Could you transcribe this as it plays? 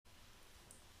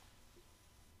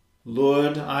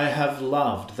Lord, I have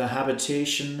loved the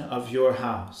habitation of your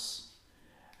house,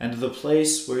 and the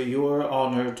place where your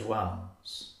honor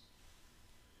dwells.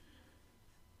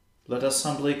 Let us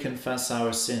humbly confess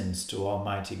our sins to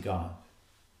Almighty God.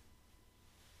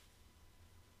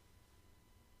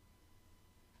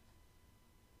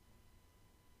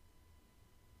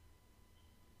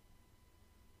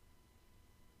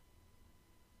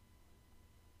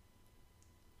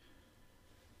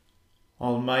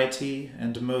 Almighty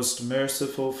and most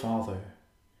merciful Father,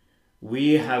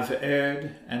 we have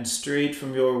erred and strayed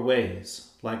from your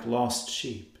ways like lost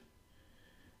sheep.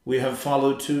 We have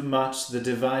followed too much the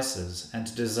devices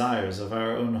and desires of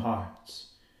our own hearts.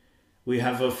 We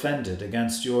have offended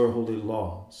against your holy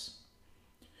laws.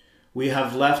 We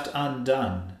have left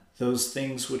undone those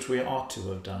things which we ought to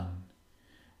have done,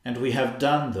 and we have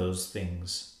done those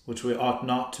things which we ought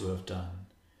not to have done.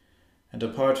 And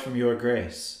apart from your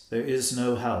grace, there is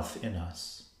no health in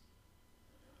us.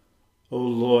 O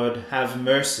Lord, have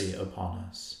mercy upon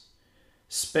us.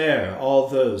 Spare all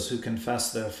those who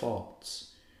confess their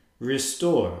faults.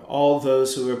 Restore all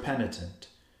those who are penitent,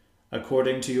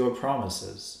 according to your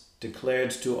promises,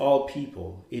 declared to all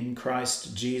people in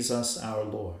Christ Jesus our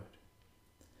Lord.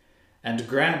 And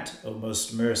grant, O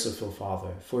most merciful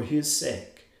Father, for his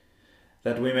sake,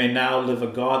 that we may now live a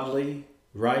godly,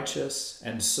 righteous,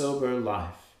 and sober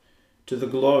life, to the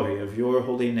glory of your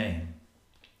holy name.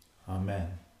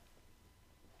 Amen.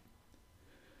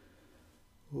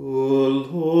 O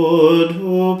Lord,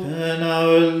 open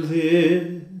our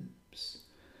lips,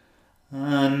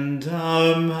 and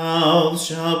our mouths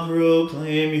shall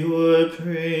proclaim your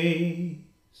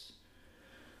praise.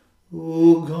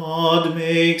 O God,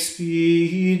 make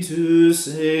speed to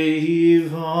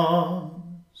save us.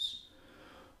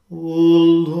 O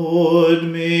Lord,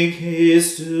 make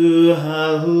haste to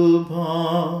help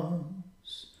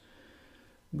us.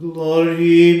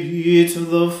 Glory be to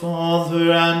the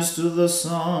Father, and to the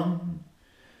Son,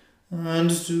 and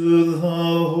to the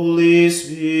Holy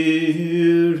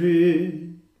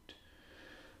Spirit,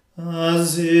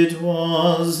 as it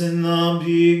was in the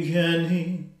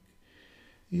beginning,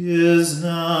 is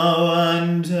now,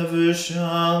 and ever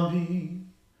shall be,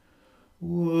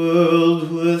 world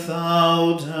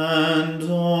without end.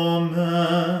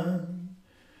 Amen.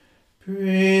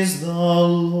 Praise the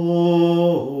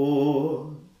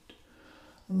Lord.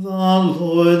 The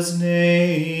Lord's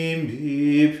name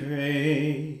be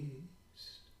praised.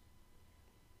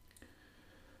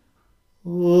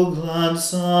 O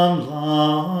gladsome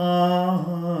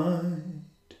light,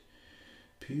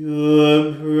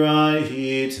 pure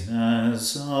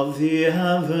brightness of the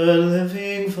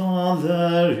ever-living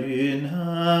Father in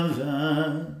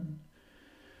heaven.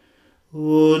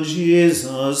 O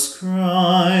Jesus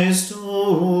Christ,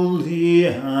 holy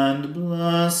and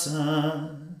blessed,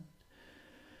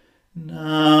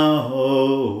 now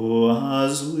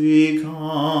as we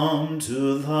come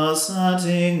to the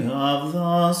setting of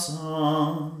the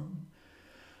sun,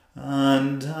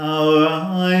 and our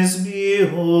eyes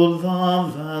behold the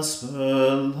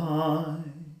vesper light,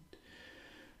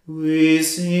 we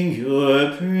sing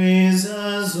your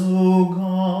praises, O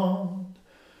God,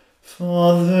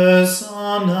 Father,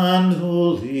 Son, and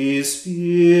Holy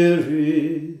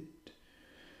Spirit.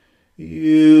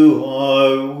 You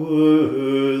are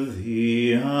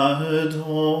worthy at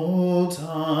all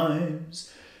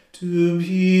times to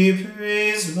be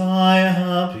praised by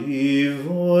happy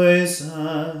voices.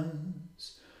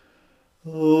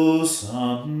 O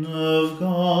Son of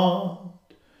God,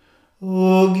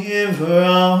 O Giver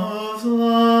of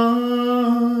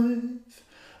life,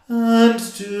 and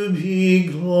to be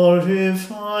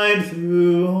glorified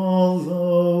through all the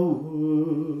world.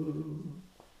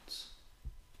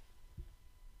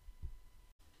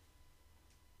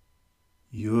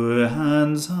 Your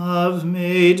hands have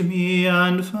made me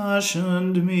and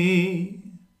fashioned me.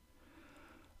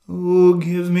 O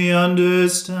give me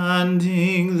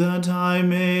understanding, that I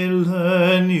may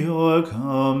learn your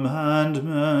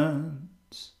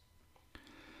commandments.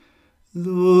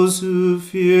 Those who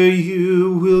fear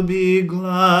you will be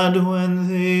glad when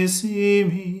they see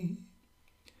me,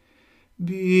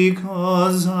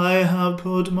 because I have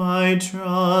put my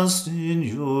trust in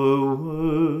your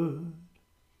word.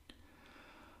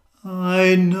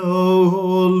 I know,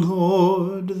 O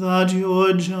Lord, that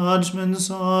your judgments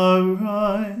are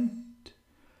right,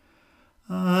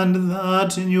 and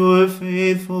that in your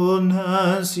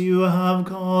faithfulness you have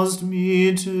caused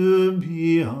me to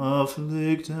be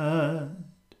afflicted.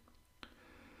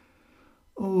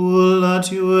 O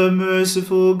let your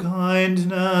merciful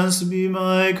kindness be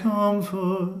my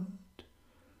comfort.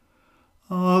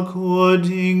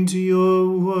 according to your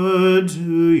word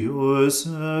to your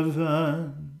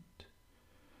servant.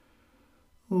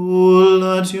 O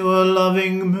let your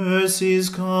loving mercies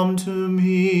come to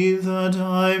me, that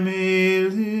I may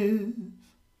live.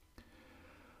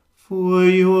 For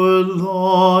your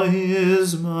law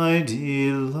is my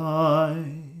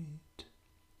delight.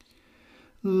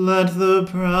 Let the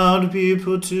proud be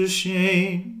put to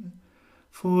shame,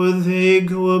 for they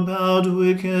go about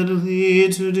wickedly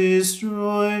to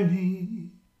destroy me.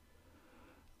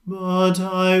 But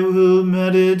I will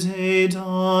meditate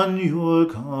on your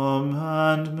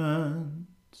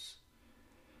commandments.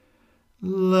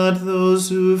 Let those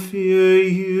who fear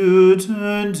you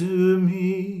turn to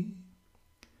me,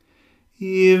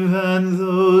 even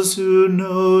those who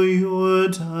know your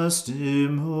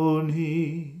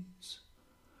testimonies.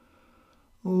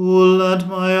 O let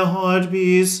my heart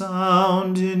be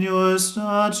sound in your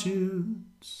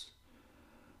statutes,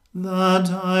 that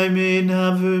I may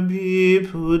never be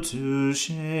put to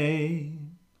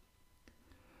shame.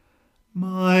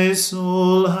 My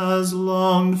soul has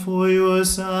longed for your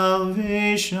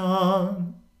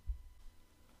salvation,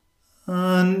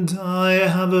 and I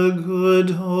have a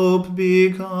good hope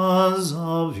because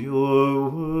of your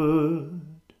word.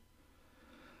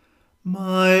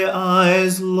 My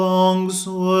eyes long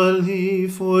sorely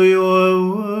for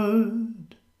your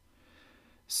word,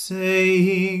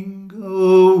 saying,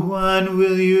 "Oh, when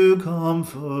will you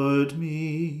comfort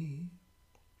me?"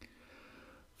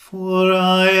 For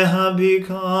I have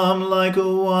become like a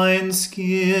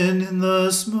wineskin in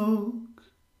the smoke,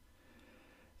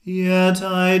 yet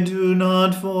I do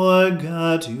not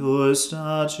forget your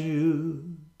statutes.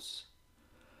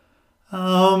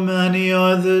 How many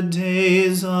are the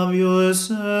days of your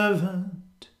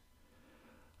servant?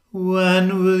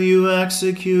 When will you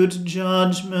execute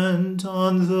judgment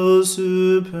on those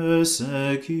who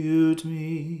persecute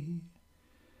me?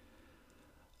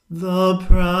 The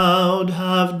proud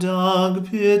have dug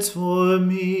pits for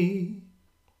me.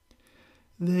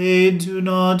 They do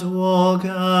not walk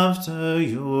after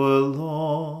your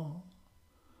law.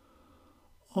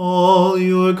 All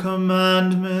your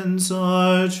commandments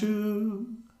are true.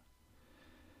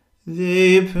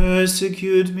 They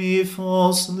persecute me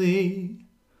falsely.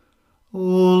 O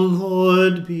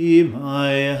Lord, be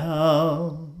my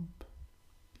help.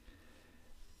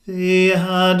 They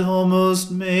had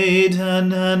almost made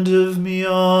an end of me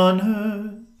on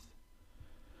earth,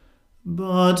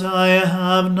 but I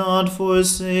have not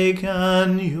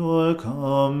forsaken your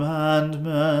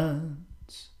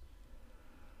commandments.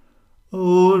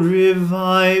 O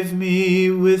revive me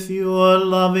with your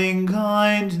loving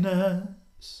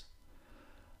kindness,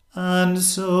 and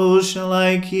so shall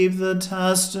I keep the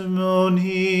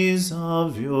testimonies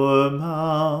of your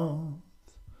mouth.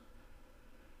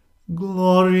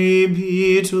 Glory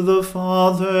be to the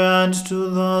Father and to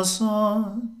the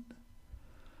Son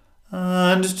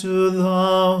and to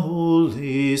the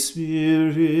Holy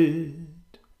Spirit,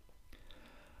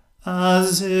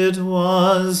 as it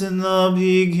was in the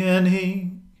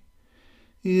beginning,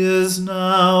 is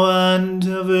now, and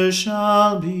ever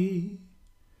shall be,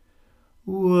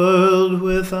 world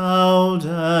without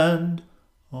end.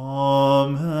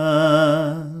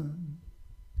 Amen.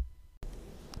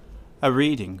 A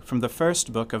reading from the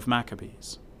first book of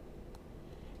Maccabees.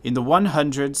 In the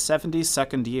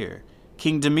 172nd year,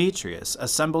 King Demetrius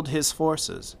assembled his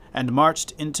forces and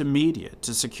marched into Media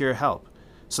to secure help,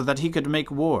 so that he could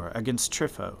make war against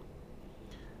Trypho.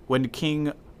 When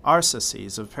King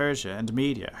Arsaces of Persia and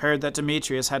Media heard that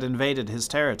Demetrius had invaded his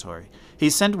territory, he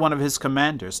sent one of his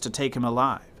commanders to take him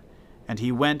alive, and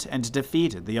he went and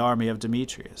defeated the army of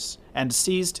Demetrius, and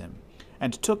seized him,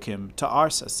 and took him to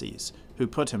Arsaces, who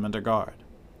put him under guard.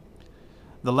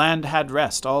 The land had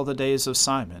rest all the days of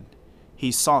Simon.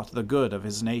 He sought the good of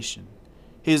his nation.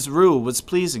 His rule was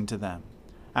pleasing to them,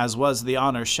 as was the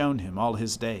honor shown him all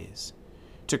his days.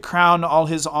 To crown all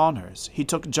his honors, he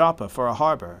took Joppa for a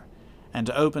harbor, and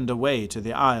opened a way to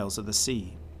the isles of the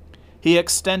sea. He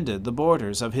extended the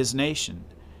borders of his nation,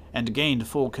 and gained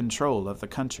full control of the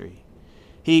country.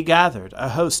 He gathered a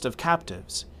host of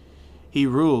captives. He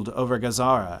ruled over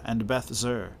Gazara and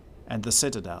Beth-zur, and the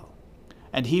citadel.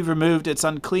 And he removed its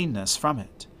uncleanness from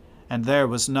it, and there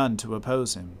was none to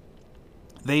oppose him.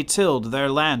 They tilled their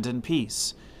land in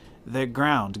peace. Their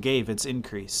ground gave its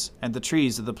increase, and the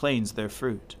trees of the plains their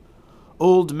fruit.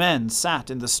 Old men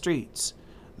sat in the streets.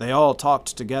 They all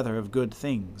talked together of good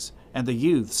things, and the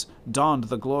youths donned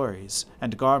the glories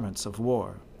and garments of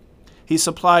war. He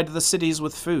supplied the cities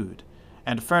with food,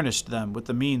 and furnished them with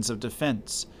the means of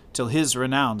defense, till his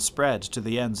renown spread to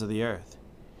the ends of the earth.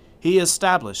 He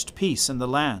established peace in the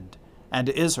land, and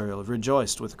Israel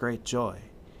rejoiced with great joy.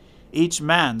 Each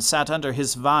man sat under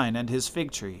his vine and his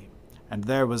fig tree, and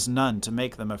there was none to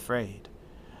make them afraid.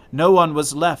 No one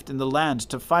was left in the land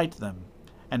to fight them,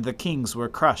 and the kings were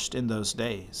crushed in those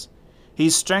days. He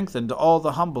strengthened all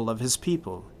the humble of his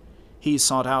people. He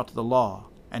sought out the law,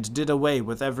 and did away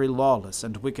with every lawless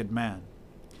and wicked man.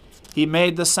 He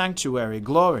made the sanctuary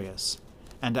glorious,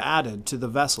 and added to the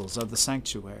vessels of the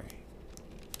sanctuary.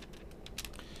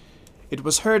 It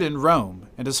was heard in Rome,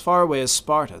 and as far away as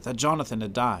Sparta, that Jonathan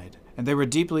had died, and they were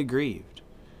deeply grieved.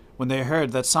 When they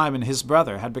heard that Simon his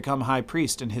brother had become high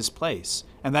priest in his place,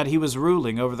 and that he was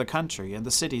ruling over the country and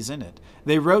the cities in it,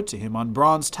 they wrote to him on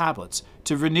bronze tablets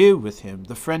to renew with him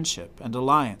the friendship and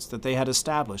alliance that they had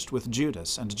established with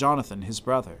Judas and Jonathan his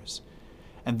brothers.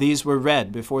 And these were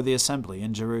read before the assembly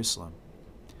in Jerusalem.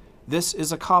 This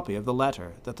is a copy of the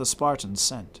letter that the Spartans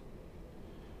sent.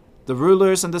 The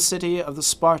rulers in the city of the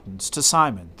Spartans to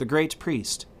Simon, the great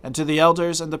priest, and to the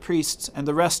elders and the priests and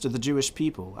the rest of the Jewish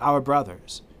people, our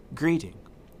brothers, greeting.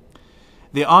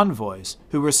 The envoys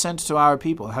who were sent to our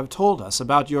people have told us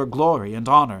about your glory and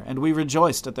honor, and we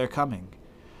rejoiced at their coming.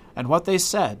 And what they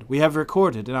said we have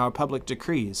recorded in our public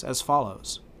decrees as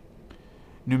follows.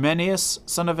 Numenius,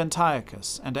 son of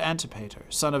Antiochus, and Antipater,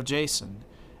 son of Jason,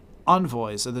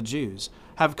 envoys of the Jews,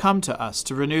 have come to us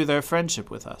to renew their friendship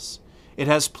with us. It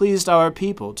has pleased our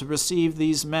people to receive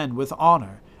these men with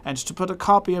honor, and to put a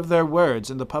copy of their words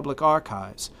in the public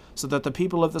archives, so that the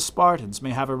people of the Spartans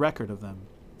may have a record of them.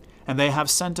 And they have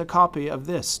sent a copy of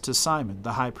this to Simon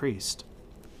the high priest.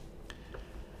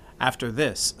 After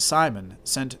this, Simon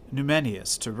sent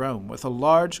Numenius to Rome with a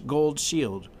large gold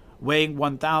shield weighing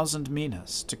 1,000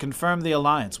 minas, to confirm the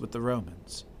alliance with the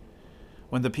Romans.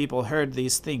 When the people heard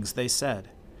these things, they said,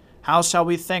 How shall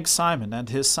we thank Simon and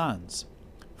his sons?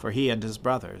 For he and his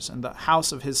brothers, and the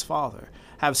house of his father,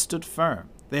 have stood firm.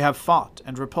 They have fought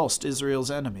and repulsed Israel's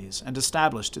enemies, and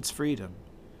established its freedom.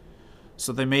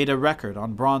 So they made a record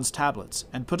on bronze tablets,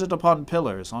 and put it upon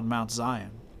pillars on Mount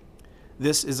Zion.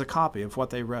 This is a copy of what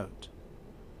they wrote.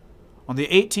 On the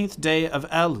 18th day of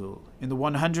Elul, in the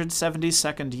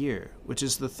 172nd year, which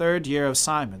is the 3rd year of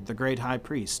Simon, the great high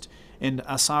priest, in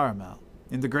Asaramel,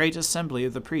 in the great assembly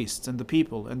of the priests and the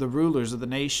people and the rulers of the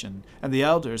nation and the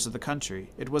elders of the country,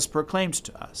 it was proclaimed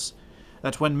to us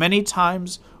that when many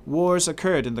times wars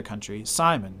occurred in the country,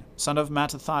 Simon, son of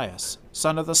Mattathias,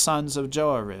 son of the sons of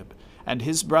Joarib, and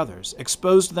his brothers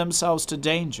exposed themselves to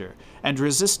danger and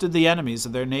resisted the enemies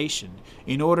of their nation,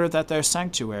 in order that their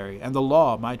sanctuary and the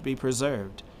law might be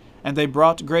preserved, and they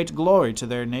brought great glory to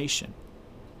their nation.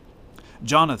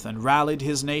 Jonathan rallied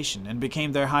his nation and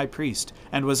became their high priest,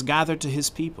 and was gathered to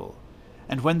his people.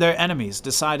 And when their enemies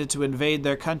decided to invade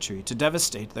their country, to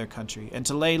devastate their country, and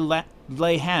to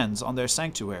lay hands on their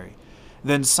sanctuary,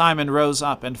 then Simon rose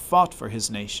up and fought for his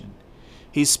nation.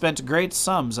 He spent great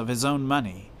sums of his own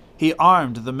money. He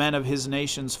armed the men of his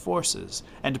nation's forces,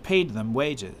 and paid them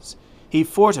wages. He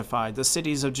fortified the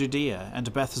cities of Judea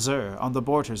and Beth-zur on the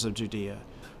borders of Judea,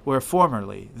 where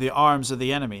formerly the arms of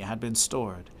the enemy had been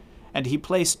stored, and he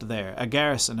placed there a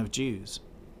garrison of Jews.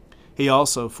 He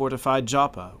also fortified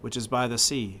Joppa, which is by the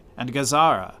sea, and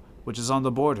Gazara, which is on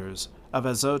the borders of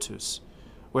Azotus,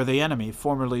 where the enemy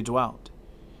formerly dwelt.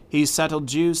 He settled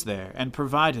Jews there, and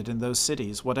provided in those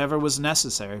cities whatever was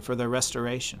necessary for their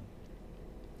restoration.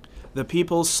 The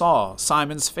people saw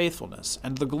Simon's faithfulness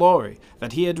and the glory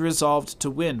that he had resolved to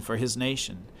win for his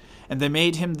nation, and they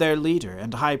made him their leader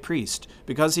and high priest,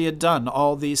 because he had done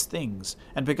all these things,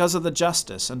 and because of the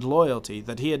justice and loyalty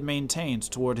that he had maintained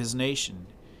toward his nation.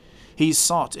 He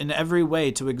sought in every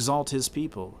way to exalt his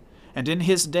people, and in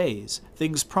his days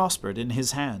things prospered in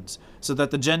his hands, so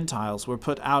that the Gentiles were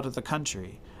put out of the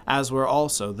country, as were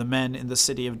also the men in the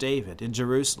city of David in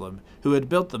Jerusalem, who had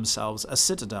built themselves a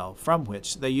citadel from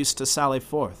which they used to sally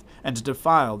forth and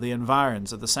defile the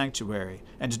environs of the sanctuary,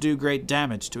 and do great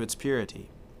damage to its purity.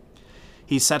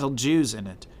 He settled Jews in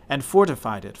it, and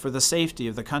fortified it for the safety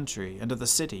of the country and of the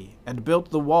city, and built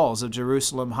the walls of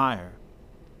Jerusalem higher.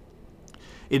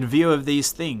 In view of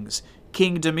these things,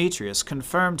 King Demetrius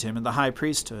confirmed him in the high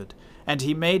priesthood, and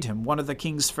he made him one of the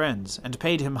king's friends, and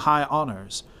paid him high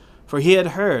honors. For he had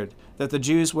heard that the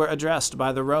Jews were addressed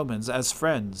by the Romans as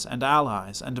friends and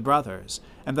allies and brothers,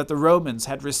 and that the Romans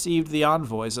had received the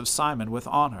envoys of Simon with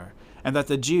honor, and that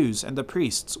the Jews and the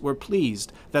priests were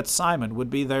pleased that Simon would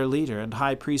be their leader and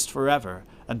high priest forever,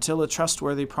 until a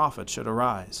trustworthy prophet should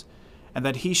arise, and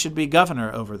that he should be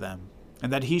governor over them,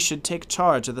 and that he should take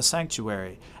charge of the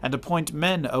sanctuary, and appoint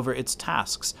men over its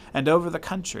tasks, and over the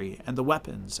country, and the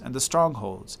weapons, and the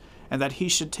strongholds, and that he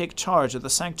should take charge of the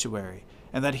sanctuary,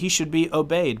 and that he should be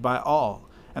obeyed by all,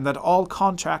 and that all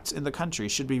contracts in the country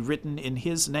should be written in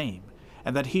his name,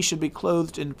 and that he should be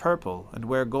clothed in purple and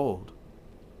wear gold.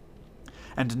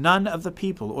 And none of the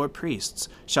people or priests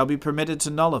shall be permitted to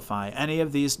nullify any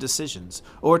of these decisions,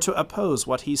 or to oppose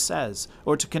what he says,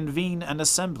 or to convene an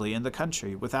assembly in the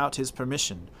country without his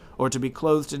permission, or to be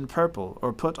clothed in purple,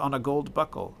 or put on a gold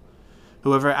buckle.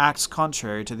 Whoever acts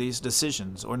contrary to these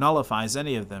decisions, or nullifies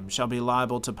any of them, shall be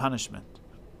liable to punishment.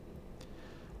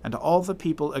 And all the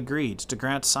people agreed to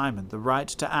grant Simon the right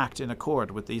to act in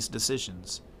accord with these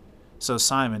decisions. So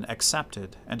Simon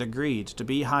accepted and agreed to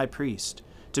be high priest,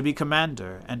 to be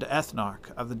commander and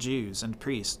ethnarch of the Jews and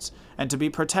priests, and to be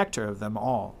protector of them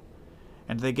all.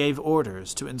 And they gave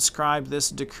orders to inscribe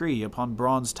this decree upon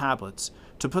bronze tablets,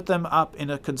 to put them up in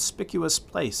a conspicuous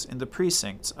place in the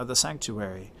precincts of the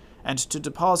sanctuary, and to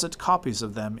deposit copies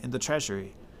of them in the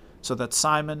treasury, so that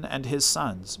Simon and his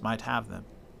sons might have them.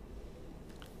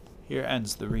 Here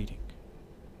ends the reading.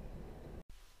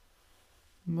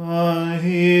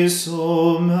 My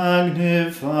soul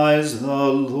magnifies the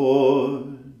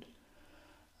Lord,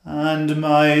 and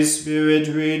my spirit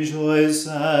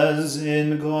rejoices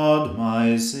in God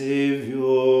my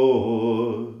Saviour.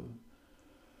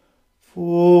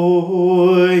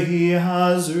 For he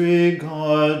has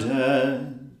regarded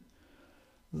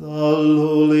the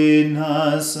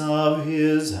lowliness of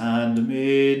his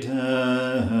handmaiden.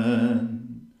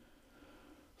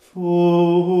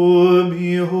 For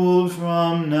behold,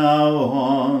 from now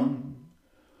on,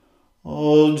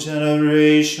 all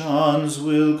generations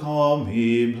will call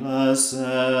me blessed.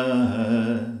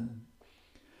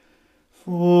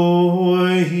 For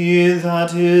he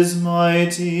that is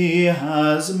mighty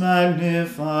has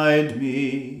magnified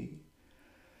me,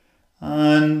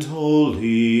 and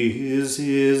holy is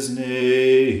his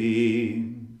name.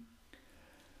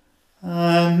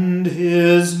 And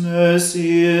his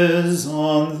mercy is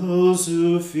on those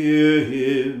who fear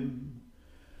him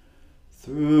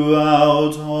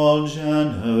throughout all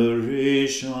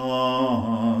generations.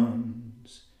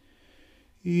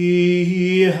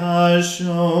 He has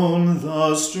shown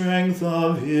the strength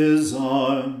of his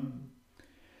arm.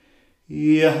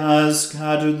 He has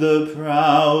scattered the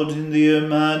proud in the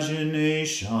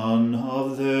imagination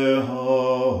of their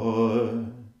hearts.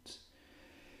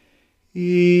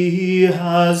 He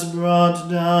has brought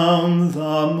down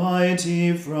the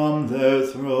mighty from their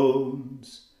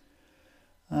thrones,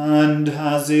 and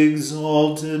has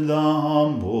exalted the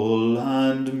humble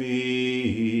and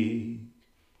meek.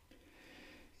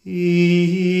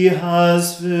 He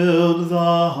has filled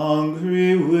the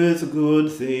hungry with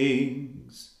good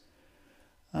things,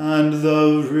 and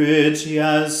the rich he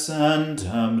has sent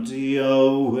empty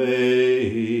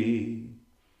away.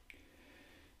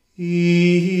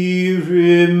 He,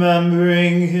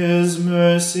 remembering his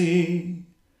mercy,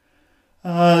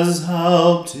 has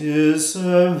helped his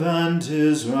servant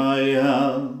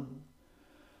Israel,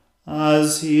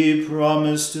 as he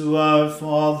promised to our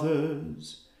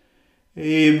fathers,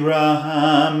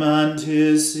 Abraham and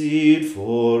his seed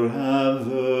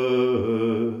forever.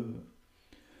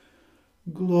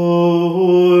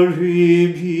 Glory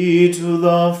be to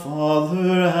the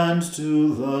Father and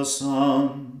to the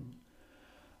Son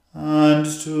and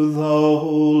to the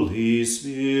Holy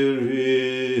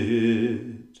Spirit,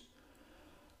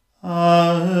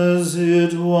 as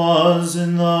it was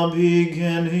in the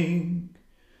beginning,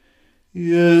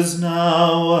 is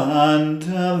now, and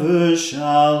ever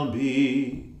shall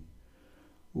be,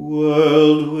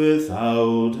 world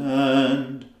without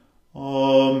end.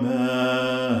 Amen.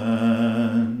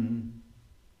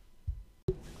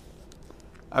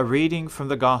 A reading from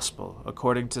the Gospel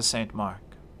according to St. Mark.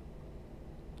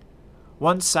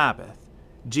 One Sabbath,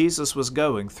 Jesus was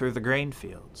going through the grain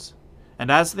fields, and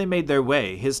as they made their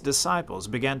way, his disciples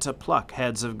began to pluck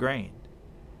heads of grain.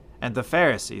 And the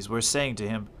Pharisees were saying to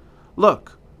him,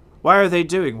 "Look, why are they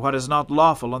doing what is not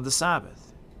lawful on the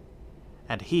Sabbath?"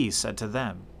 And he said to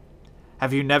them,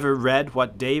 "Have you never read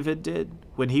what David did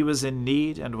when he was in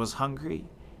need and was hungry,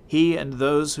 he and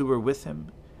those who were with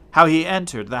him? How he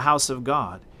entered the house of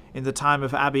God in the time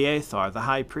of Abiathar the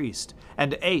high priest,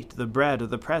 and ate the bread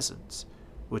of the presence,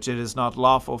 which it is not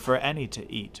lawful for any to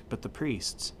eat but the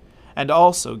priests, and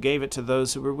also gave it to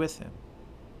those who were with him.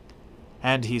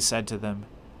 And he said to them,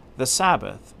 The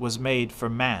Sabbath was made for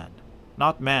man,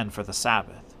 not man for the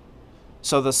Sabbath.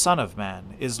 So the Son of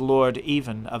Man is Lord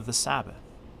even of the Sabbath."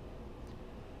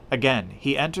 Again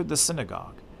he entered the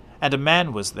synagogue, and a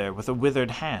man was there with a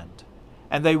withered hand.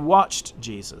 And they watched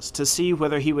Jesus to see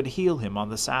whether he would heal him on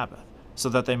the Sabbath, so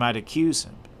that they might accuse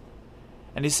him.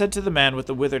 And he said to the man with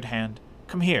the withered hand,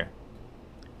 "Come here."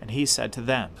 And he said to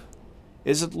them,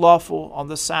 "Is it lawful on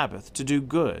the Sabbath to do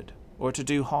good, or to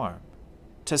do harm,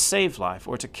 to save life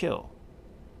or to kill?"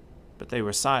 But they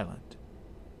were silent.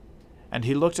 And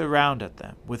he looked around at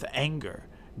them with anger,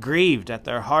 grieved at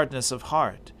their hardness of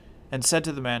heart, and said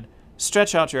to the man,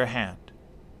 "Stretch out your hand."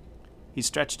 He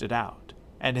stretched it out,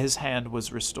 and his hand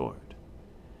was restored.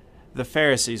 The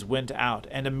Pharisees went out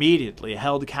and immediately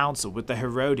held counsel with the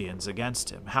Herodians against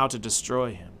him, how to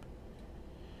destroy him.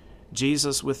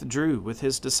 Jesus withdrew with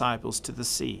his disciples to the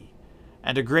sea,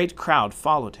 and a great crowd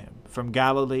followed him from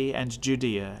Galilee and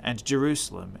Judea and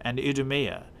Jerusalem and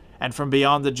Idumea, and from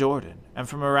beyond the Jordan, and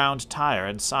from around Tyre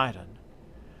and Sidon.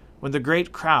 When the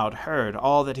great crowd heard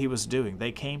all that he was doing,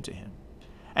 they came to him.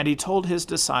 And he told his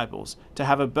disciples to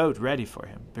have a boat ready for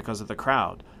him, because of the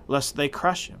crowd, lest they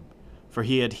crush him, for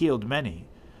he had healed many,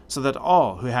 so that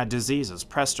all who had diseases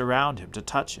pressed around him to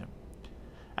touch him.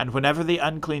 And whenever the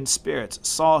unclean spirits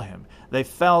saw him, they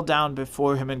fell down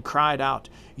before him and cried out,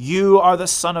 "You are the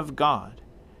Son of God."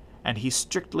 And he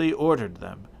strictly ordered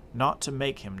them not to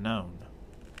make him known.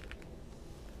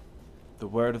 The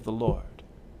word of the Lord.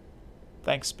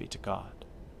 Thanks be to God.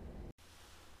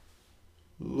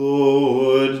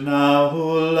 Lord, now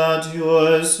let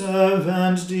your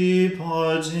servant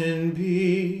depart in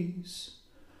peace,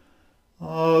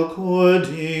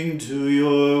 according to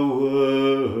your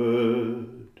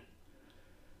word.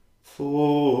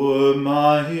 For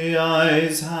my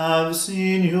eyes have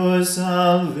seen your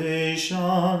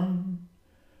salvation,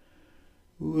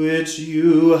 which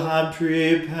you have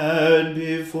prepared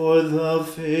before the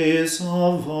face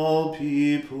of all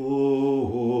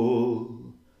people,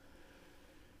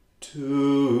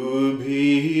 to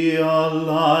be a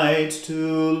light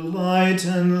to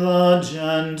lighten the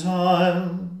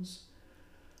Gentiles,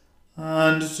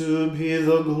 and to be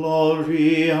the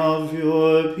glory of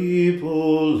your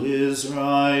people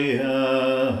Israel.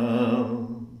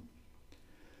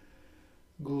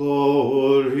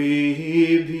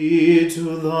 Glory be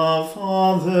to the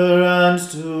Father and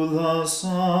to the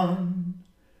Son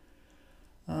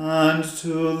and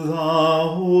to the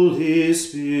Holy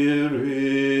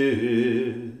Spirit,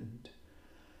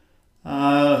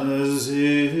 as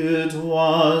it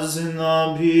was in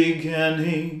the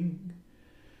beginning,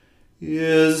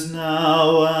 is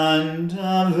now, and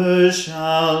ever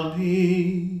shall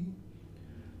be,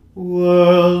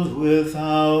 world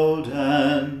without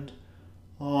end.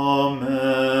 Amen.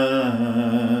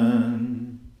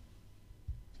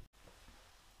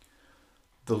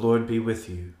 The Lord be with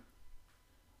you.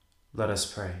 Let us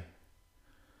pray.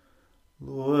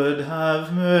 Lord,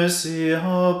 have mercy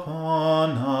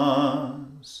upon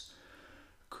us.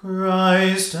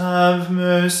 Christ, have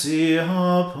mercy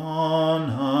upon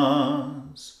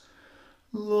us.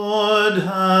 Lord,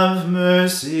 have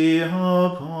mercy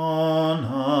upon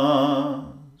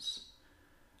us.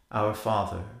 Our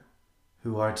Father,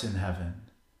 who art in heaven,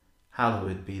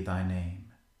 hallowed be thy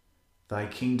name. Thy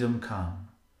kingdom come,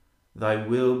 thy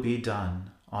will be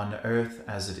done on earth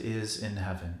as it is in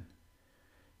heaven.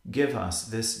 Give us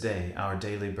this day our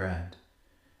daily bread,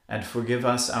 and forgive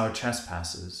us our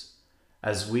trespasses,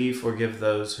 as we forgive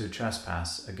those who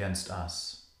trespass against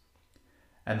us.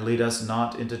 And lead us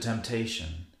not into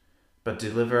temptation, but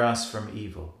deliver us from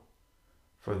evil.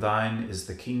 For thine is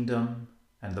the kingdom,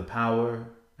 and the power,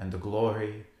 and the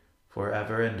glory,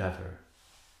 forever and ever.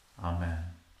 Amen.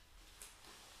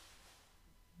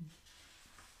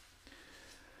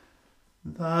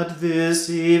 That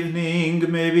this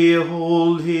evening may be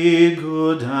wholly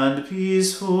good and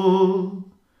peaceful,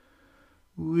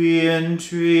 we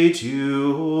entreat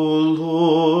you, O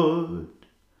Lord,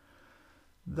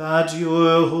 that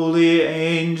your holy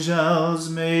angels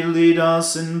may lead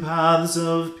us in paths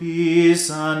of peace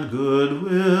and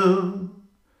goodwill.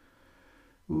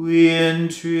 We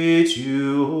entreat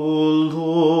you, O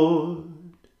Lord,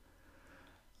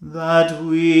 that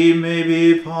we may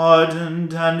be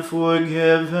pardoned and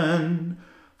forgiven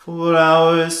for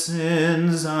our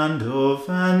sins and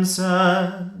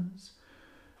offenses.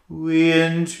 We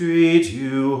entreat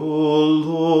you, O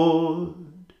Lord,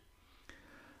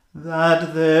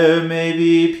 that there may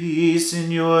be peace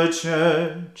in your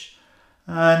church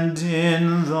and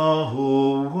in the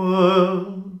whole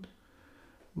world.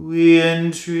 We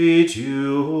entreat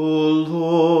you, O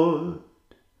Lord,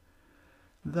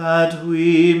 that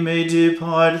we may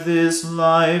depart this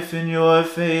life in your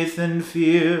faith and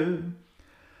fear,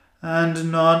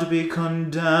 and not be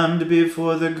condemned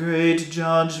before the great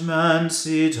judgment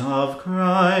seat of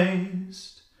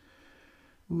Christ.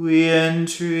 We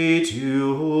entreat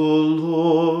you, O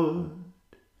Lord,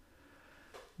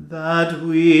 that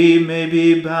we may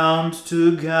be bound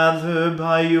together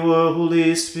by your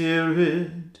Holy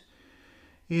Spirit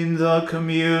in the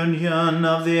communion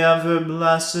of the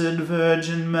ever-blessed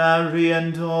Virgin Mary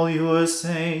and all your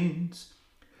saints,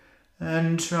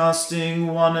 entrusting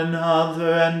one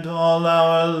another and all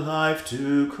our life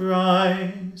to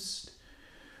Christ,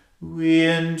 we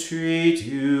entreat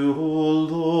you, O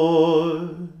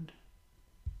Lord.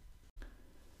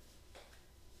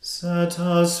 Set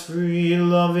us free,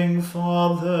 loving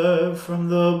Father, from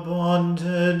the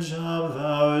bondage of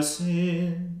our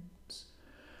sins,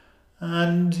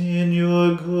 and in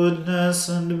your goodness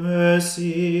and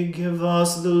mercy give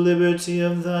us the liberty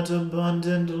of that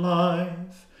abundant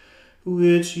life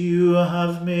which you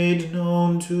have made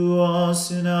known to us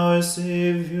in our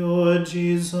Saviour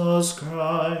Jesus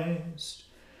Christ,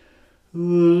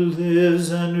 who lives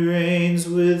and reigns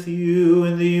with you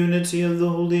in the unity of the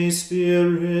Holy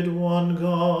Spirit, one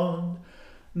God,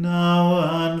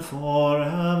 now and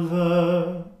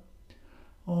forever.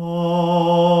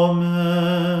 Amen.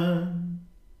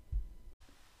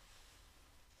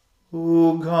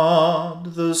 O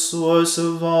God, the source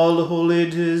of all holy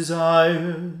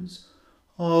desires,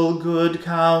 all good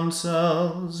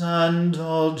counsels, and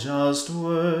all just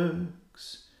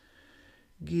works,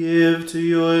 give to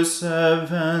your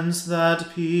servants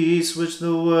that peace which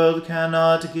the world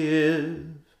cannot give,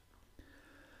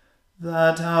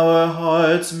 that our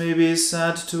hearts may be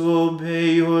set to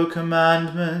obey your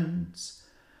commandments,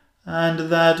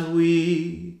 and that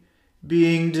we,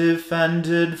 being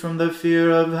defended from the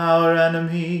fear of our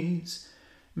enemies,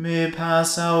 may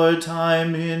pass our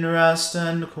time in rest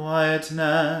and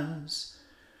quietness,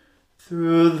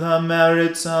 through the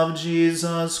merits of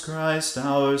Jesus Christ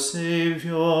our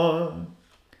Saviour.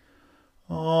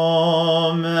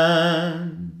 Amen.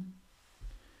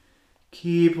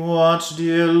 Keep watch,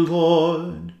 dear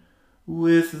Lord,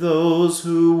 with those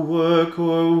who work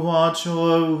or watch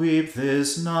or weep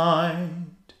this night,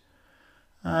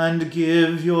 and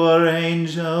give your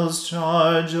angels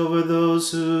charge over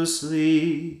those who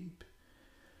sleep.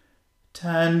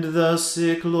 Tend the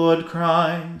sick, Lord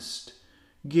Christ.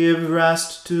 Give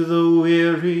rest to the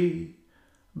weary.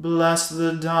 Bless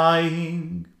the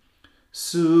dying.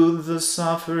 Soothe the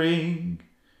suffering.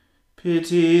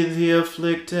 Pity the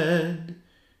afflicted.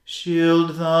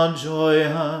 Shield the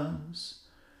joyous.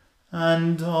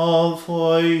 And all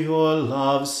for your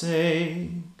love's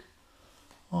sake.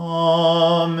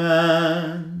 Amen.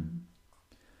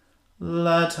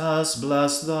 Let us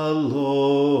bless the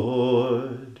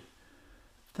Lord.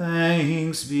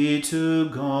 Thanks be to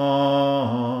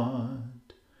God.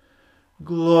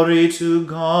 Glory to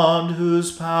God,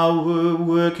 whose power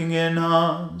working in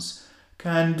us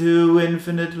can do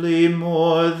infinitely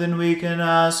more than we can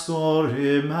ask or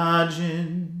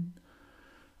imagine.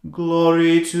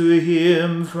 Glory to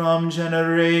him from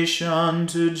generation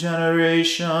to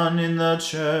generation in the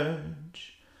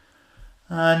Church,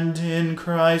 and in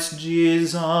Christ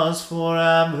Jesus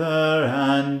forever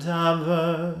and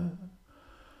ever.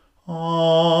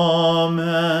 Amen.